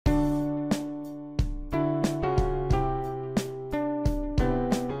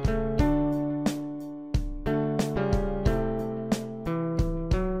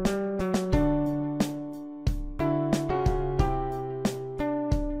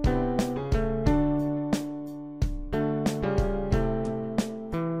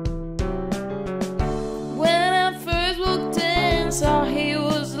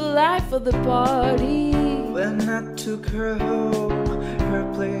life of the party. When I took her home,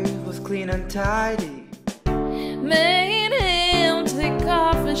 her place was clean and tidy. Made him take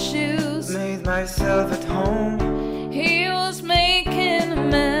off his shoes. Made myself at home. He was making a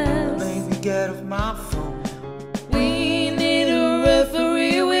mess. Made me get off my phone. We need a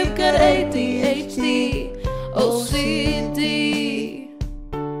referee. We've got ADHD, OCD.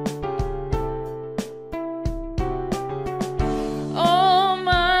 All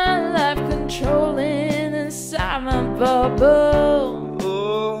my life controlling inside my bubble.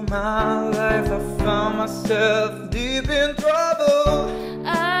 All my life I found myself deep in trouble.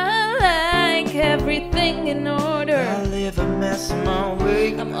 I like everything in order. I live a mess in my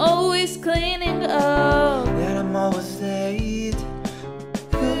way. I'm always cleaning up. Yet I'm always late.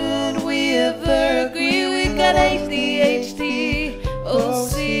 Could we ever agree we got ADHD,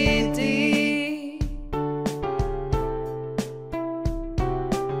 OCD?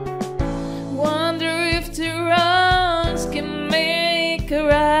 Wonder if two wrongs can make a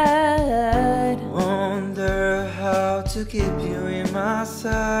right. Wonder how to keep you in my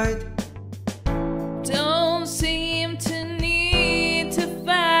side. Don't seem to need to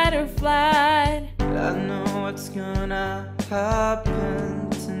fight or flight. I know what's gonna happen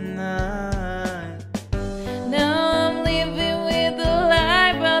tonight. Now I'm living with the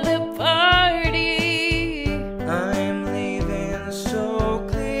life of the party. I'm leaving so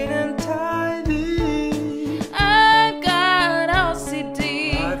clean and tidy. I've got OCD.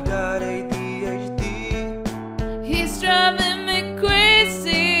 I've got ADHD. He's driving me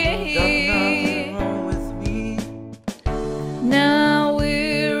crazy. Got nothing wrong with me. Now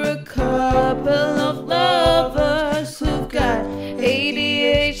we're a couple of lovers who've got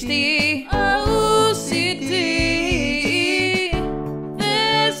ADHD, OCD.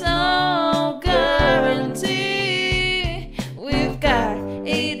 There's no guarantee. We've got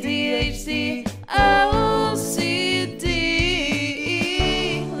ADHD, OCD.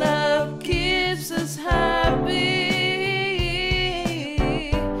 Love keeps us happy.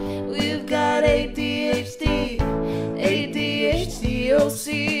 We've got ADHD,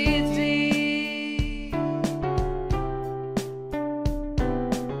 OCD.